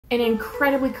An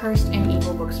incredibly cursed and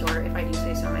evil bookstore, if I do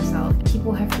say so myself.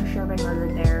 People have for sure been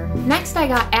murdered there. Next I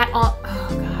got At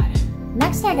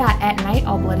Night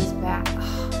All Blood Is Back.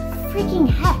 Oh, freaking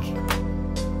heck.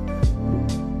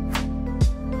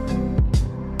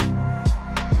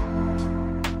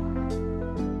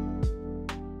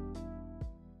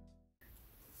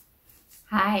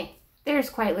 Hi.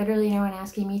 There's quite literally no one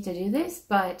asking me to do this,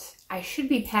 but I should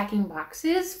be packing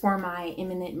boxes for my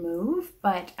imminent move,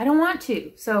 but I don't want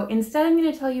to. So instead I'm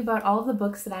going to tell you about all of the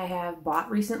books that I have bought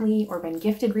recently or been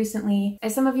gifted recently.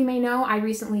 As some of you may know, I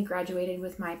recently graduated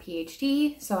with my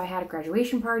PhD, so I had a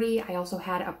graduation party. I also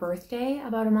had a birthday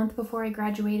about a month before I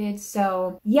graduated.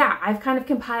 So yeah, I've kind of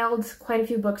compiled quite a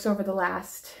few books over the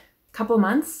last couple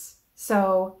months.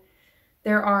 So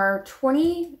there are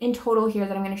 20 in total here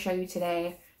that I'm going to show you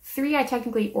today. 3 I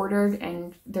technically ordered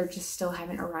and they're just still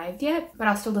haven't arrived yet, but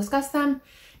I'll still discuss them.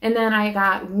 And then I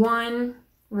got one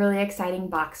really exciting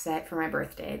box set for my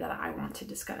birthday that I want to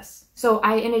discuss. So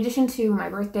in addition to my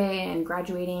birthday and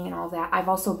graduating and all that, I've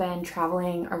also been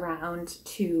traveling around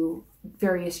to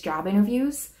various job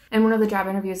interviews. And one of the job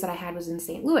interviews that I had was in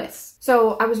St. Louis.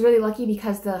 So I was really lucky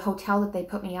because the hotel that they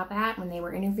put me up at when they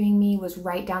were interviewing me was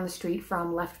right down the street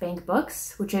from Left Bank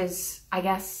Books, which is, I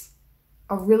guess,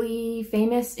 a really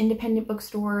famous independent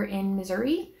bookstore in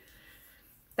Missouri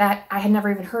that I had never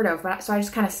even heard of. So I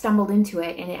just kind of stumbled into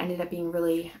it and it ended up being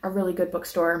a really good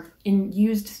bookstore. In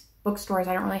used bookstores,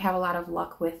 I don't really have a lot of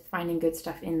luck with finding good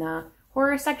stuff in the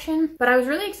horror section, but I was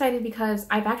really excited because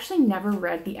I've actually never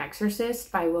read The Exorcist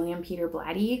by William Peter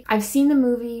Blatty. I've seen the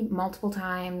movie multiple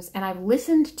times and I've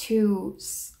listened to,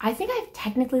 I think I've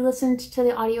technically listened to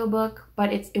the audiobook,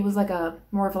 but it was like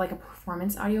more of like a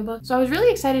performance audiobook. So I was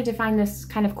really excited to find this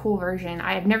kind of cool version.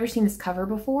 I have never seen this cover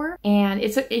before and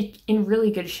it's in really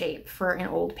good shape for an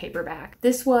old paperback.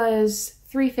 This was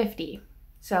 $3.50.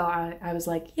 So I was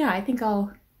like, yeah, I think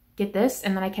I'll get this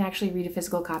and then I can actually read a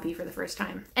physical copy for the first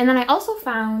time. And then I also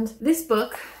found this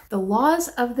book, The Laws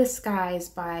of the Skies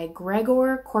by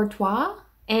Gregor Courtois.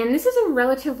 And this is a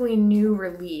relatively new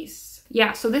release.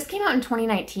 Yeah, so this came out in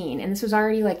 2019 and this was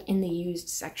already like in the used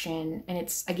section and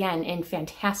it's again in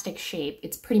fantastic shape.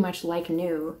 It's pretty much like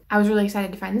new. I was really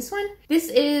excited to find this one. This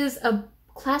is a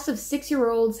class of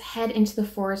 6-year-olds head into the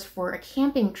forest for a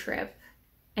camping trip.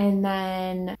 And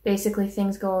then basically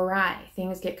things go awry.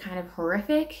 Things get kind of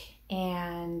horrific.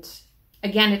 And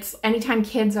again, it's anytime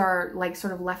kids are like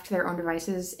sort of left to their own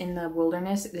devices in the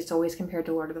wilderness, it's always compared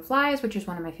to Lord of the Flies, which is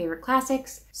one of my favorite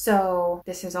classics. So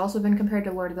this has also been compared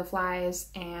to Lord of the Flies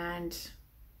and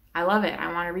I love it.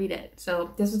 I want to read it.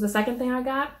 So this was the second thing I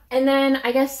got. And then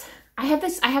I guess I have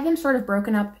them sort of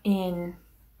broken up in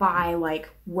by like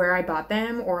where I bought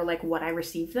them or like what I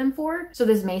received them for. So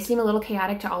this may seem a little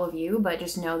chaotic to all of you, but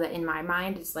just know that in my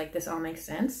mind, it's like this all makes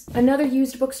sense. Another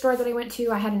used bookstore that I went to,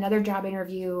 I had another job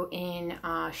interview in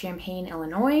Champaign,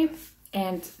 Illinois.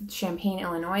 And Champaign,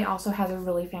 Illinois also has a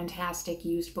really fantastic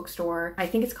used bookstore. I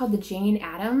think it's called the Jane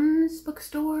Addams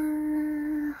bookstore.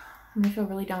 I'm gonna feel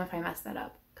really dumb if I mess that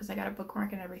up because I got a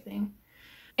bookmark and everything.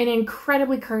 An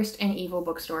incredibly cursed and evil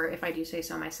bookstore, if I do say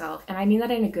so myself. And I mean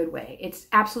that in a good way. It's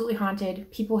absolutely haunted.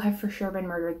 People have for sure been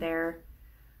murdered there.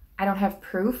 I don't have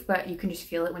proof, but you can just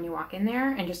feel it when you walk in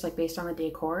there. And just like based on the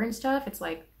decor and stuff, it's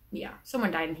like, yeah, someone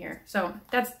died in here. So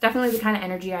that's definitely the kind of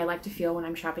energy I like to feel when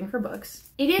I'm shopping for books.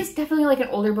 It is definitely like an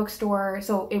older bookstore.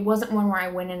 So it wasn't one where I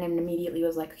went in and immediately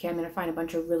was like, okay, I'm going to find a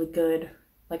bunch of really good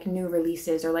like new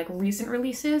releases or like recent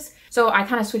releases. So I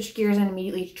kind of switched gears and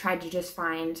immediately tried to just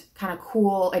find kind of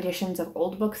cool editions of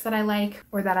old books that I like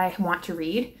or that I want to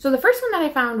read. So the first one that I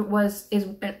found is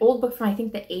an old book from I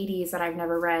think the 80s that I've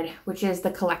never read, which is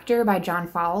The Collector by John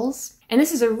Fowles. And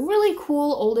this is a really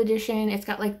cool old edition. It's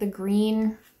got like the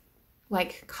green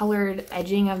like colored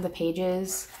edging of the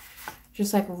pages.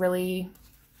 Just like really,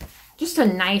 just a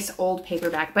nice old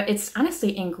paperback, but it's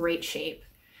honestly in great shape.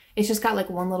 It's just got like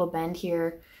one little bend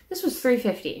here. This was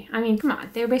 $3.50. I mean, come on,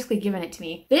 they were basically giving it to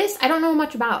me. This, I don't know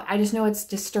much about. I just know it's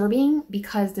disturbing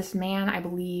because this man, I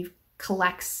believe,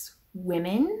 collects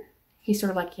women. He's sort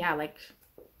of like, yeah, like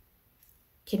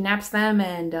kidnaps them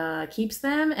and keeps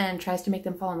them and tries to make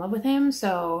them fall in love with him.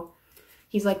 So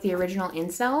he's like the original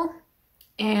incel.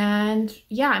 And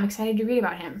yeah, I'm excited to read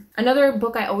about him. Another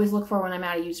book I always look for when I'm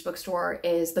at a used bookstore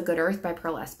is The Good Earth by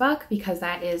Pearl S. Buck, because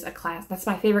that is that's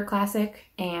my favorite classic,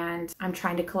 and I'm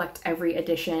trying to collect every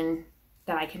edition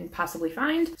that I can possibly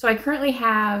find. So I currently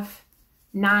have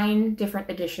 9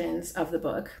 different editions of the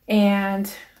book.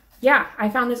 And yeah, I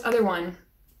found this other one,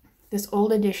 this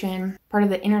old edition, part of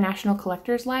the International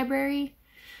Collectors Library.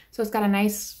 So it's got a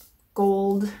nice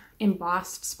gold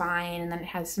embossed spine, and then it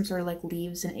has some sort of like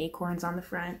leaves and acorns on the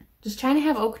front. Just trying to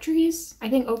have oak trees. I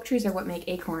think oak trees are what make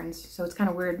acorns, so it's kind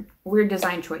of weird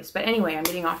design choice. But anyway, I'm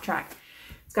getting off track.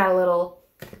 It's got a little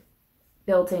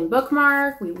built-in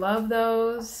bookmark. We love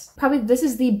those. Probably this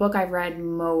is the book I've read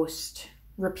most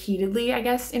repeatedly, I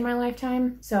guess, in my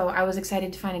lifetime. So I was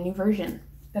excited to find a new version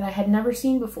that I had never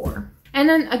seen before. And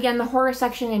then again, the horror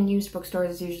section in used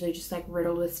bookstores is usually just like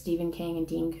riddled with Stephen King and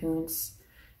Dean Koontz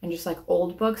and just like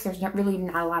old books. There's not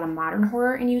a lot of modern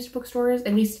horror in used bookstores.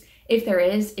 At least if there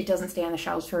is, it doesn't stay on the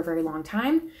shelves for a very long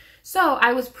time. So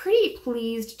I was pretty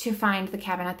pleased to find The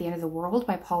Cabin at the End of the World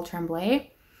by Paul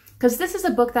Tremblay, because this is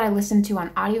a book that I listened to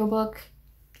on audiobook.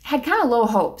 Had kind of low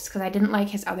hopes because I didn't like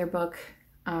his other book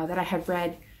that I had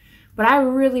read, but I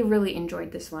really, really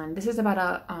enjoyed this one. This is about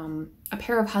a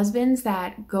pair of husbands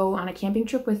that go on a camping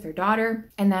trip with their daughter,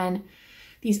 and then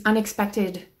these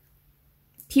unexpected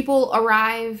people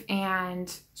arrive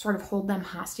and sort of hold them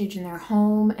hostage in their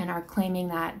home and are claiming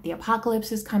that the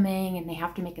apocalypse is coming and they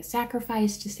have to make a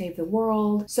sacrifice to save the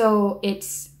world. So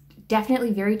it's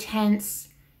definitely very tense.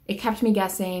 It kept me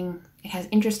guessing. It has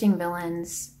interesting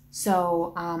villains.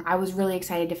 So I was really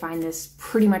excited to find this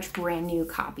pretty much brand new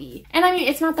copy. And I mean,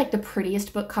 it's not like the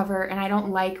prettiest book cover, and I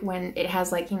don't like when it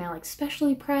has like, you know, like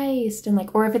specially priced and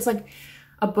like, or if it's like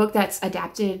a book that's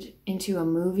adapted into a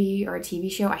movie or a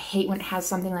TV show. I hate when it has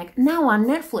something like now on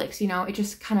Netflix, you know, it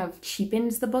just kind of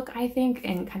cheapens the book, I think,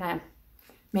 and kind of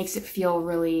makes it feel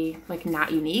really like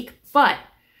not unique. But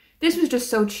this was just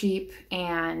so cheap,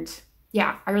 and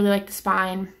yeah, I really like the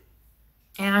spine.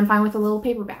 And I'm fine with a little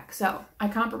paperback, so I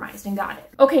compromised and got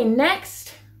it. Okay,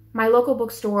 next, my local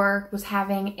bookstore was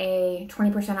having a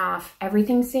 20% off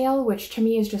everything sale, which to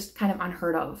me is just kind of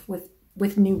unheard of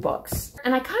with new books.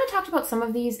 And I kind of talked about some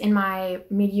of these in my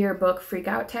mid-year book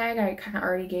freakout tag. I kind of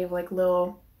already gave like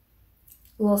little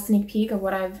sneak peek of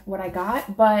what I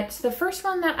got, but the first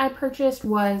one that I purchased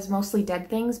was Mostly Dead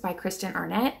Things by Kristen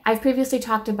Arnett. I've previously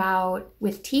talked about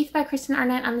With Teeth by Kristen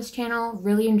Arnett on this channel.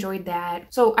 Really enjoyed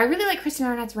that. So I really like Kristen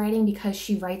Arnett's writing because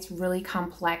she writes really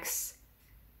complex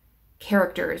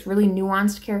characters, really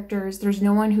nuanced characters. There's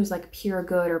no one who's like pure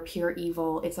good or pure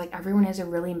evil. It's like everyone is a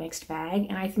really mixed bag,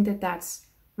 and I think that that's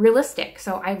realistic.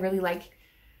 So I really like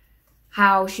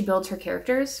how she builds her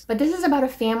characters. But this is about a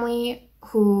family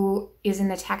who is in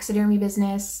the taxidermy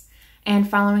business, and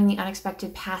following the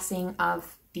unexpected passing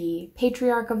of the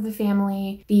patriarch of the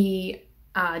family, the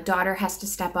daughter has to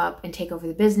step up and take over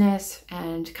the business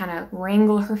and kind of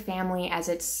wrangle her family as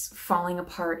it's falling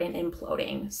apart and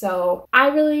imploding. So I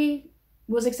really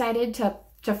was excited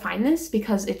to find this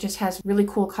because it just has really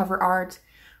cool cover art,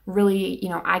 really, you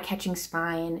know, eye-catching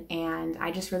spine, and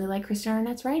I just really like Kristen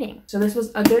Arnett's writing. So this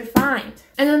was a good find.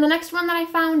 And then the next one that I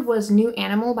found was New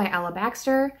Animal by Ella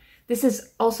Baxter. This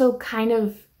is also kind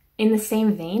of in the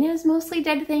same vein as Mostly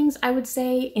Dead Things, I would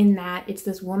say, in that it's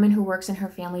this woman who works in her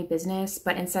family business,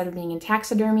 but instead of being in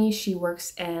taxidermy, she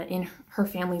works in her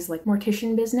family's like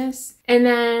mortician business. And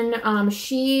then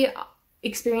she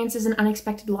experiences an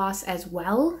unexpected loss as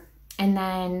well. And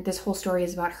then this whole story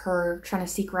is about her trying to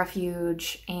seek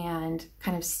refuge and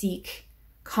kind of seek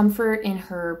comfort in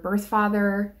her birth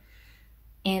father.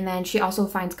 And then she also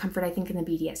finds comfort, I think, in the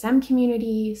BDSM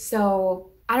community.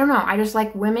 So I don't know. I just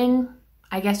like women,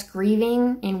 I guess,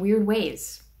 grieving in weird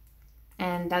ways.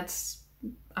 And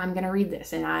I'm going to read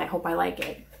this and I hope I like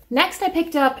it. Next, I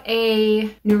picked up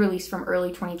a new release from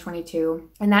early 2022,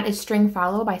 and that is String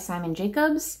Follow by Simon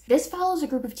Jacobs. This follows a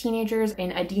group of teenagers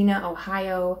in Adena,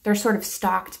 Ohio. They're sort of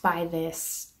stalked by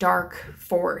this dark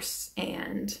force,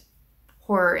 and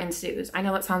horror ensues. I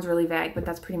know that sounds really vague, but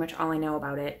that's pretty much all I know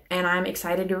about it, and I'm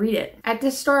excited to read it. At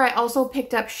this store, I also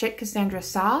picked up Shit Cassandra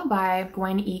Saw by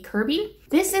Gwen E. Kirby.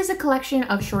 This is a collection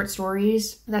of short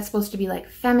stories that's supposed to be like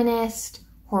feminist,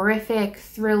 horrific,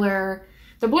 thriller.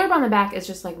 The blurb on the back is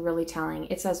just like really telling.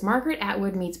 It says, Margaret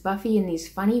Atwood meets Buffy in these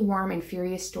funny, warm, and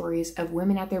furious stories of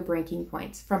women at their breaking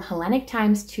points, from Hellenic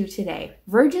times to today.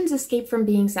 Virgins escape from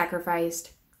being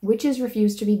sacrificed, witches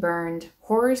refuse to be burned,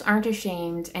 horrors aren't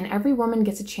ashamed, and every woman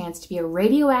gets a chance to be a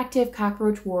radioactive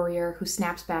cockroach warrior who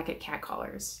snaps back at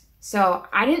catcallers. So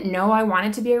I didn't know I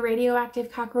wanted to be a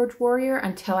radioactive cockroach warrior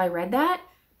until I read that,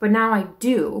 but now I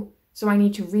do. So I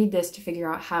need to read this to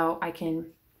figure out how I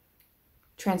can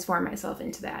transform myself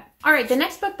into that. All right, the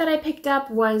next book that I picked up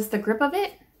was The Grip of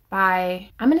It by,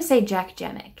 I'm gonna say Jac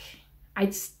Jemc. I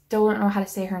still don't know how to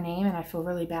say her name and I feel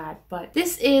really bad, but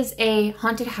this is a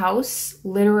haunted house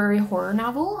literary horror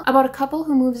novel about a couple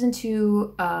who moves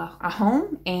into a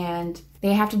home and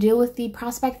they have to deal with the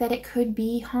prospect that it could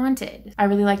be haunted. I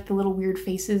really like the little weird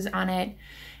faces on it,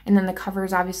 and then the cover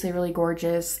is obviously really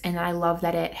gorgeous, and I love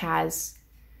that it has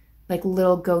like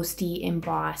little ghosty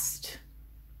embossed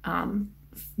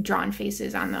drawn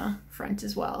faces on the front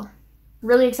as well.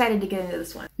 Really excited to get into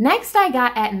this one. Next I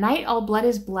got At Night All Blood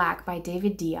is Black by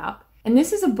David Diop. And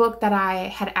this is a book that I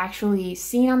had actually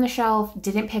seen on the shelf,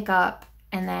 didn't pick up,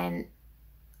 and then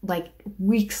like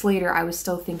weeks later I was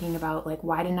still thinking about like,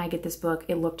 why didn't I get this book?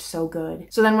 It looked so good.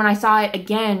 So then when I saw it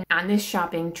again on this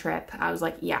shopping trip, I was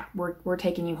like, yeah, we're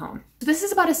taking you home. So this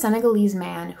is about a Senegalese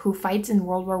man who fights in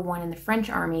World War I in the French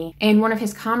army, and one of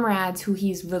his comrades who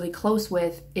he's really close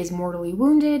with is mortally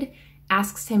wounded,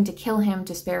 asks him to kill him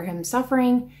to spare him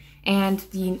suffering, and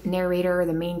the narrator,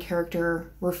 the main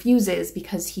character, refuses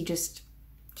because he just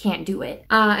can't do it.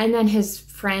 And then his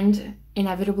friend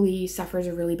inevitably suffers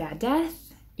a really bad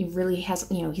death. He really has,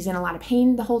 you know, he's in a lot of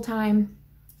pain the whole time.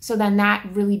 So then that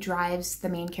really drives the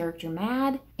main character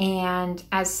mad. And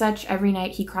as such, every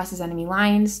night he crosses enemy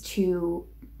lines to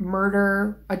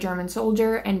murder a German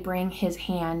soldier and bring his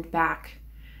hand back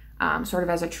sort of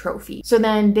as a trophy. So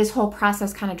then this whole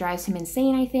process kind of drives him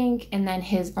insane, I think. And then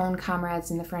his own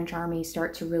comrades in the French army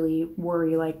start to really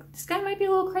worry, like, this guy might be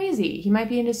a little crazy. He might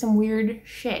be into some weird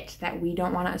shit that we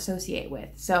don't want to associate with.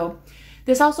 So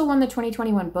this also won the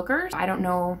 2021 Bookers. I don't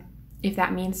know if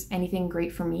that means anything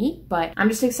great for me, but I'm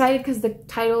just excited because the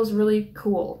title is really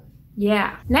cool.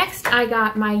 Yeah. Next, I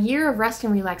got My Year of Rest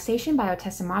and Relaxation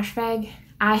by ゚МOŽᵃ℉.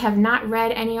 I have not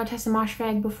read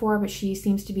any ゚MOŽᵃ℉ before, but she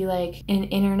seems to be like an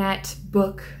internet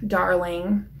book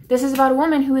darling. This is about a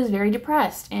woman who is very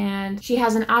depressed, and she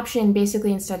has an option.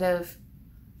 Basically, instead of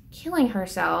killing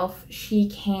herself, she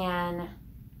can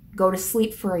go to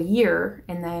sleep for a year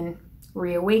and then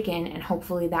reawaken, and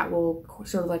hopefully that will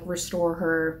sort of like restore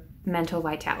her mental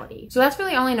vitality. So that's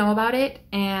really all I know about it,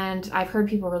 and I've heard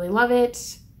people really love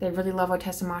it. They really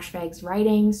love ゚MOŽᵃ℉'s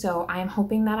writing, so I'm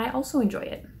hoping that I also enjoy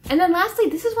it. And then lastly,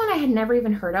 this is one I had never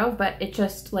even heard of, but it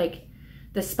just like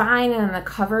the spine and the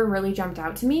cover really jumped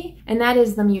out to me, and that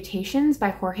is The Mutations by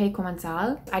Jorge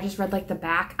Comensal. I just read like the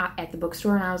back at the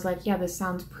bookstore and I was like, yeah, this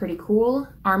sounds pretty cool.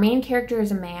 Our main character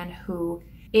is a man who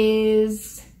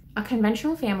is a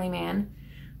conventional family man,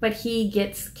 but he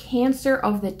gets cancer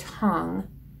of the tongue,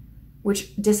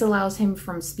 which disallows him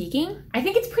from speaking. I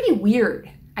think it's pretty weird.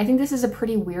 I think this is a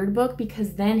pretty weird book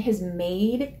because then his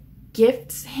maid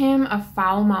gifts him a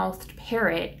foul-mouthed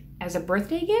parrot as a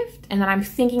birthday gift, and then I'm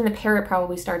thinking the parrot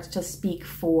probably starts to speak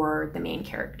for the main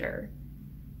character.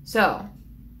 So,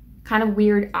 kind of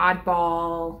weird,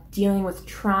 oddball, dealing with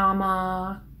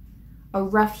trauma, a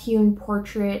rough-hewn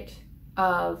portrait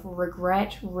of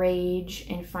regret, rage,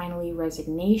 and finally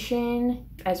resignation,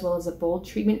 as well as a bold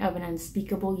treatment of an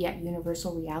unspeakable yet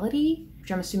universal reality,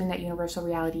 which I'm assuming that universal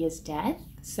reality is death.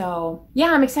 So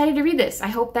yeah, I'm excited to read this. I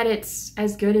hope that it's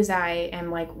as good as I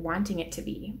am like wanting it to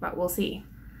be, but we'll see.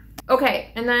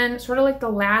 Okay, and then sort of like the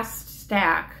last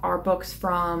stack are books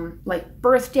from like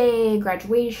birthday,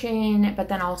 graduation, but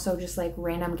then also just like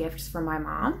random gifts from my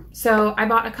mom. So I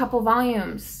bought a couple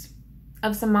volumes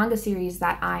of some manga series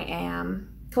that I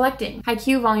am collecting.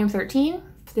 Haikyuu Volume 13.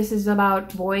 This is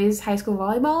about boys high school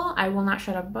volleyball. I will not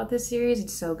shut up about this series.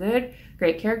 It's so good.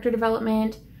 Great character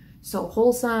development. So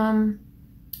wholesome.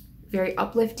 Very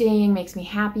uplifting. Makes me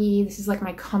happy. This is like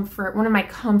my comfort, one of my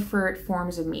comfort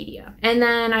forms of media. And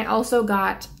then I also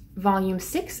got Volume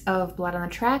 6 of Blood on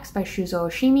the Tracks by Shuzo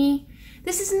Oshimi.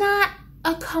 This is not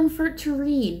a comfort to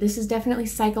read. This is definitely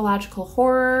psychological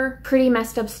horror, pretty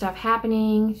messed up stuff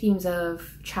happening, themes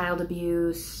of child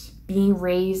abuse, being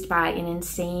raised by an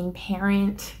insane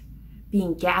parent,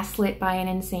 being gaslit by an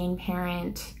insane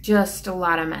parent, just a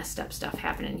lot of messed up stuff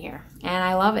happening here. And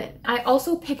I love it. I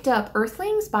also picked up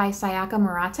Earthlings by Sayaka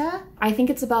Murata. I think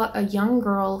it's about a young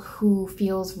girl who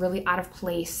feels really out of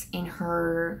place in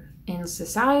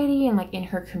society and like in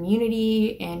her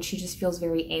community, and she just feels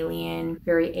very alien,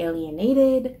 very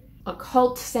alienated. A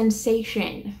cult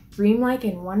sensation, dreamlike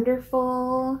and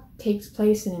wonderful, takes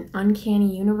place in an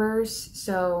uncanny universe.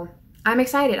 So I'm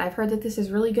excited. I've heard that this is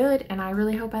really good and I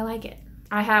really hope I like it.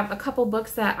 I have a couple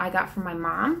books that I got from my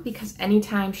mom because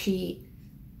anytime she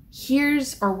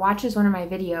hears or watches one of my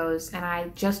videos and I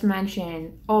just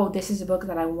mention, oh, this is a book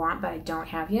that I want but I don't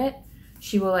have yet,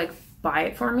 she will like buy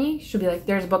it for me. She'll be like,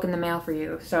 there's a book in the mail for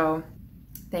you. So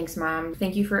thanks, Mom.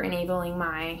 Thank you for enabling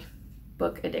my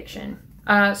book addiction.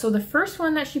 So the first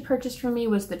one that she purchased for me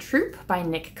was The Troop by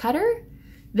Nick Cutter.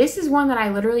 This is one that I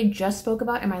literally just spoke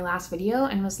about in my last video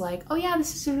and was like, oh yeah,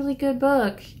 this is a really good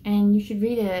book and you should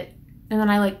read it. And then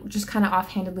I like just kind of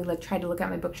offhandedly like tried to look at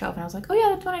my bookshelf and I was like, oh yeah,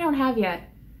 that's one I don't have yet.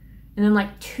 And then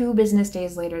like 2 business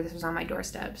days later, this was on my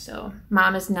doorstep. So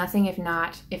Mom is nothing if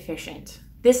not efficient.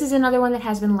 This is another one that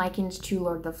has been likened to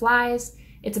Lord of the Flies,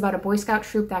 It's about a Boy Scout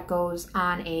troop that goes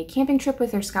on a camping trip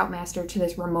with their scoutmaster to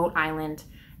this remote island,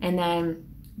 and then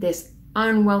this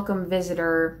unwelcome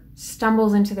visitor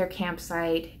stumbles into their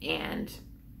campsite and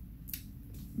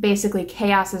basically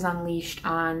chaos is unleashed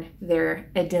on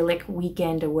their idyllic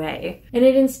weekend away. And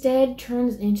it instead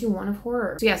turns into one of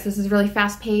horror. So yes, this is really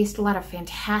fast-paced, a lot of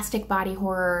fantastic body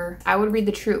horror. I would read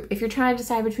The Troop. If you're trying to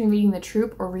decide between reading The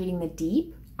Troop or reading The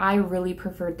Deep, I really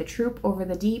preferred The Troop over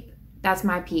The Deep. That's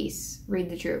my piece. Read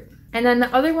The Troop. And then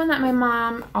the other one that my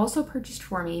mom also purchased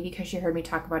for me because she heard me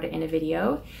talk about it in a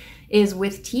video is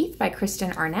With Teeth by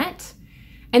Kristen Arnett.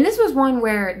 And this was one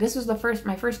where this was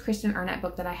my first Kristen Arnett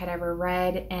book that I had ever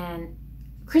read. And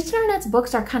Kristen Arnett's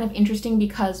books are kind of interesting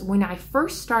because when I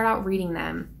first start out reading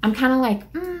them, I'm kind of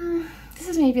like, this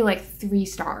is maybe like 3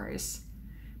 stars.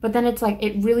 But then it's like,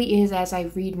 it really is as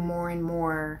I read more and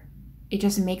more, it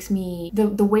just makes me,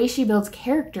 the way she builds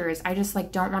characters, I just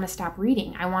like don't want to stop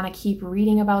reading. I want to keep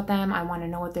reading about them. I want to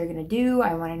know what they're going to do.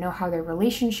 I want to know how their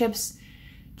relationships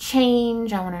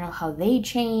change. I want to know how they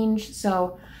change.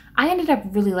 So I ended up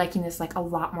really liking this like a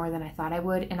lot more than I thought I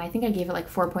would, and I think I gave it like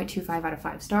 4.25 out of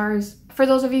 5 stars. For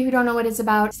those of you who don't know what it's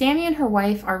about, Sammy and her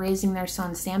wife are raising their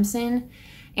son Samson,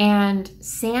 and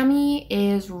Sammy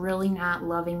is really not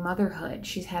loving motherhood.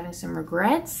 She's having some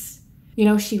regrets. You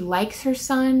know, she likes her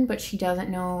son, but she doesn't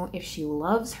know if she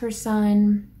loves her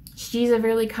son. She's a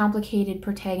really complicated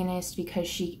protagonist because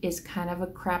she is kind of a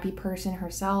crappy person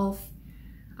herself.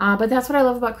 But that's what I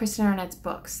love about Kristen Arnett's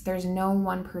books. There's no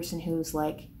one person who's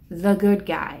like the good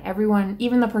guy. Everyone,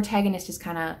 even the protagonist is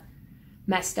kind of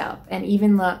messed up. And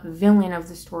even the villain of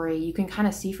the story, you can kind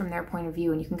of see from their point of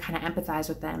view and you can kind of empathize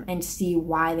with them and see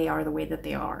why they are the way that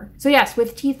they are. So yes,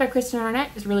 With Teeth by Kristen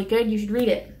Arnett is really good. You should read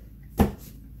it.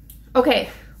 Okay,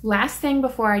 last thing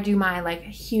before I do my like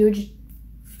huge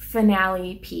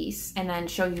finale piece and then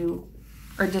show you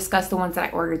or discuss the ones that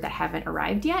I ordered that haven't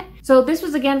arrived yet. So this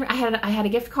was, again, I had a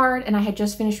gift card and I had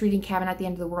just finished reading Cabin at the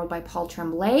End of the World by Paul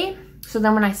Tremblay. So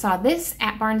then when I saw this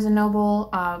at Barnes &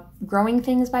 Noble, Growing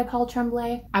Things by Paul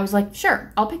Tremblay, I was like,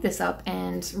 sure, I'll pick this up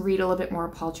and read a little bit more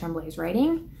of Paul Tremblay's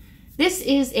writing. This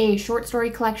is a short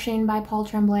story collection by Paul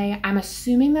Tremblay. I'm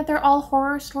assuming that they're all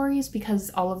horror stories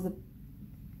because all of the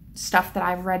stuff that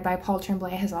I've read by Paul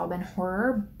Tremblay has all been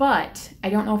horror, but I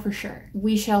don't know for sure.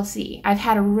 We shall see. I've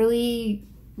had a really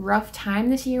rough time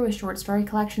this year with short story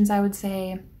collections, I would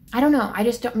say. I don't know. I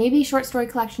just don't, maybe short story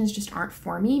collections just aren't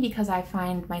for me because I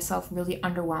find myself really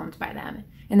underwhelmed by them.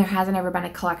 And there hasn't ever been a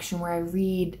collection where I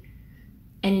read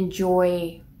and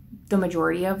enjoy the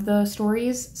majority of the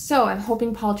stories. So I'm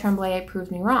hoping Paul Tremblay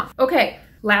proves me wrong. Okay.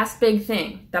 Last big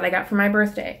thing that I got for my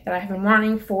birthday that I have been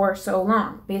wanting for so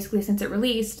long, basically since it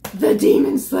released, the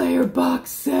Demon Slayer box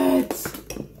set.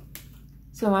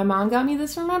 So my mom got me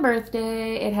this for my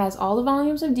birthday. It has all the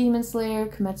volumes of Demon Slayer,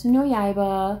 Kimetsu no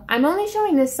Yaiba. I'm only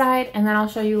showing this side and then I'll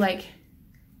show you like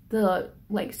the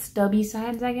like stubby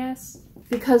sides, I guess.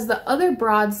 Because the other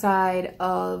broad side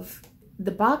of the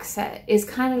box set is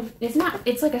kind of,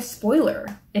 it's like a spoiler.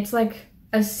 It's like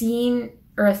a scene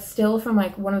or a still from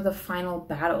like one of the final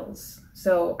battles.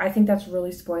 So I think that's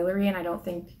really spoilery and I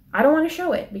don't want to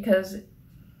show it because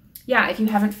yeah, if you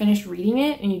haven't finished reading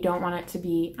it and you don't want it to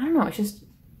be, I don't know,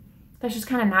 that's just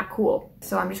kind of not cool.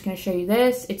 So I'm just going to show you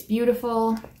this. It's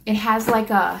beautiful. It has like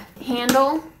a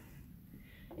handle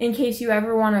in case you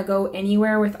ever want to go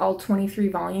anywhere with all 23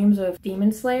 volumes of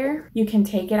Demon Slayer. You can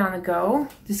take it on the go.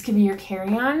 This could be your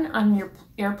carry-on on your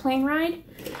airplane ride.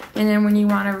 And then when you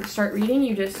want to start reading,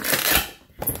 you just,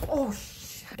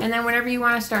 and then whenever you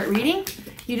want to start reading,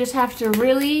 you just have to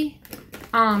really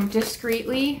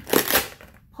discreetly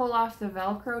pull off the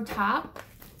Velcro top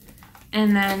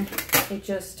and then it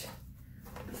just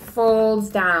folds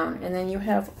down. And then you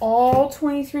have all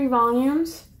 23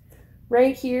 volumes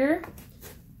right here,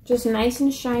 just nice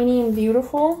and shiny and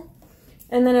beautiful.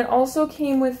 And then it also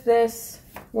came with this,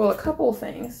 well, a couple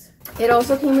things. It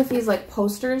also came with these like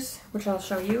posters, which I'll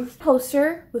show you.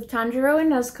 Poster with Tanjiro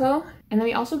and Nezuko. And then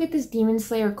we also get this Demon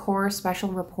Slayer Core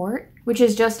special report, which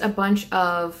is just a bunch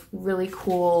of really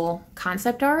cool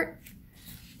concept art,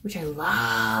 which I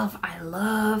love. I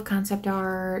love concept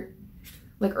art,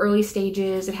 like early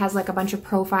stages. It has like a bunch of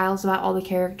profiles about all the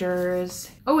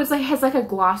characters. Oh, it's like, has like a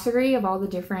glossary of all the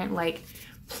different like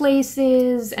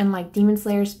places and like Demon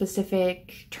Slayer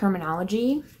specific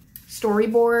terminology.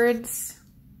 Storyboards.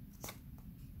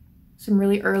 Some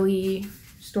really early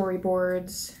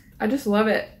storyboards. I just love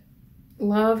it.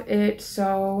 Love it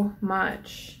so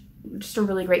much. Just a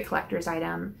really great collector's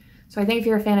item. So I think if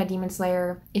you're a fan of Demon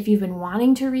Slayer, if you've been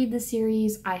wanting to read the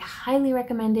series, I highly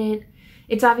recommend it.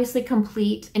 It's obviously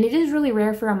complete, and it is really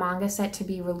rare for a manga set to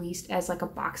be released as like a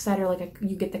box set or like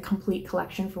you get the complete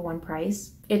collection for one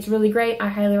price. It's really great. I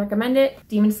highly recommend it.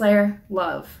 Demon Slayer,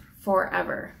 love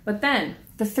forever. But then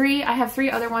I have 3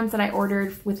 other ones that I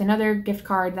ordered with another gift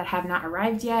card that have not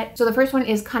arrived yet. So the first one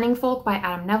is Cunning Folk by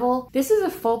Adam Neville. This is a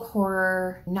folk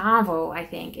horror novel, I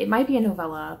think. It might be a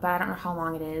novella, but I don't know how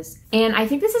long it is. And I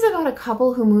think this is about a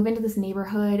couple who move into this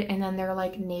neighborhood, and then their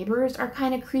like neighbors are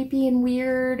kind of creepy and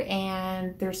weird,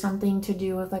 and there's something to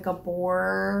do with like a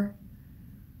boar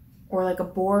or like a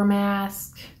boar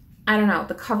mask. I don't know.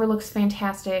 The cover looks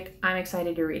fantastic. I'm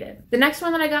excited to read it. The next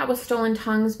one that I got was Stolen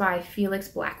Tongues by Felix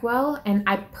Blackwell. And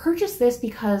I purchased this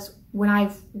because when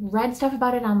I've read stuff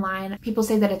about it online, people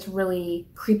say that it's really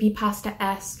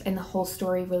creepypasta-esque and the whole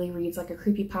story really reads like a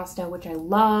creepypasta, which I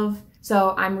love.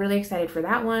 So I'm really excited for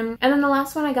that one. And then the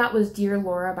last one I got was Dear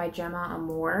Laura by Gemma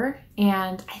Amor.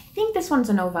 And I think this one's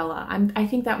a novella. I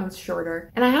think that one's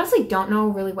shorter. And I honestly don't know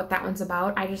really what that one's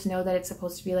about. I just know that it's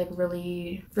supposed to be like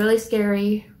really, really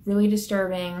scary, really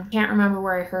disturbing. Can't remember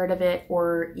where I heard of it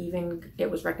or even it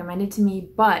was recommended to me,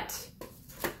 but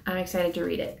I'm excited to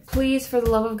read it. Please, for the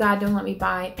love of God, don't let me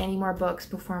buy any more books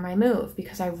before my move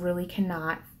because I really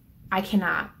cannot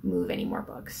move any more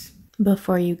books.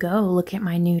 Before you go, look at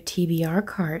my new TBR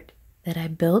cart that I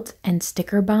built and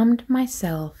sticker bombed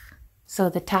myself. So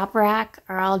the top rack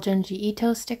are all Junji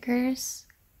Ito stickers.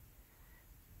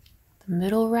 The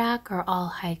middle rack are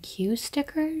all Haikyuu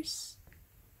stickers.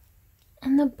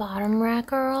 And the bottom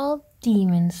rack are all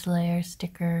Demon Slayer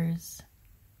stickers.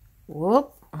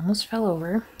 Whoop, almost fell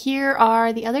over. Here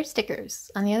are the other stickers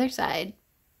on the other side.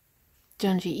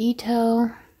 Junji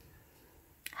Ito,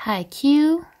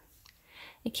 Haikyuu.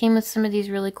 It came with some of these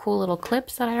really cool little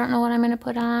clips that I don't know what I'm going to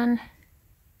put on.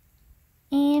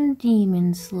 And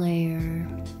Demon Slayer.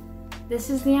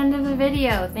 This is the end of the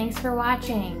video. Thanks for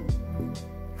watching.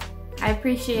 I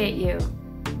appreciate you.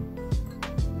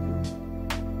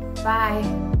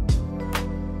 Bye.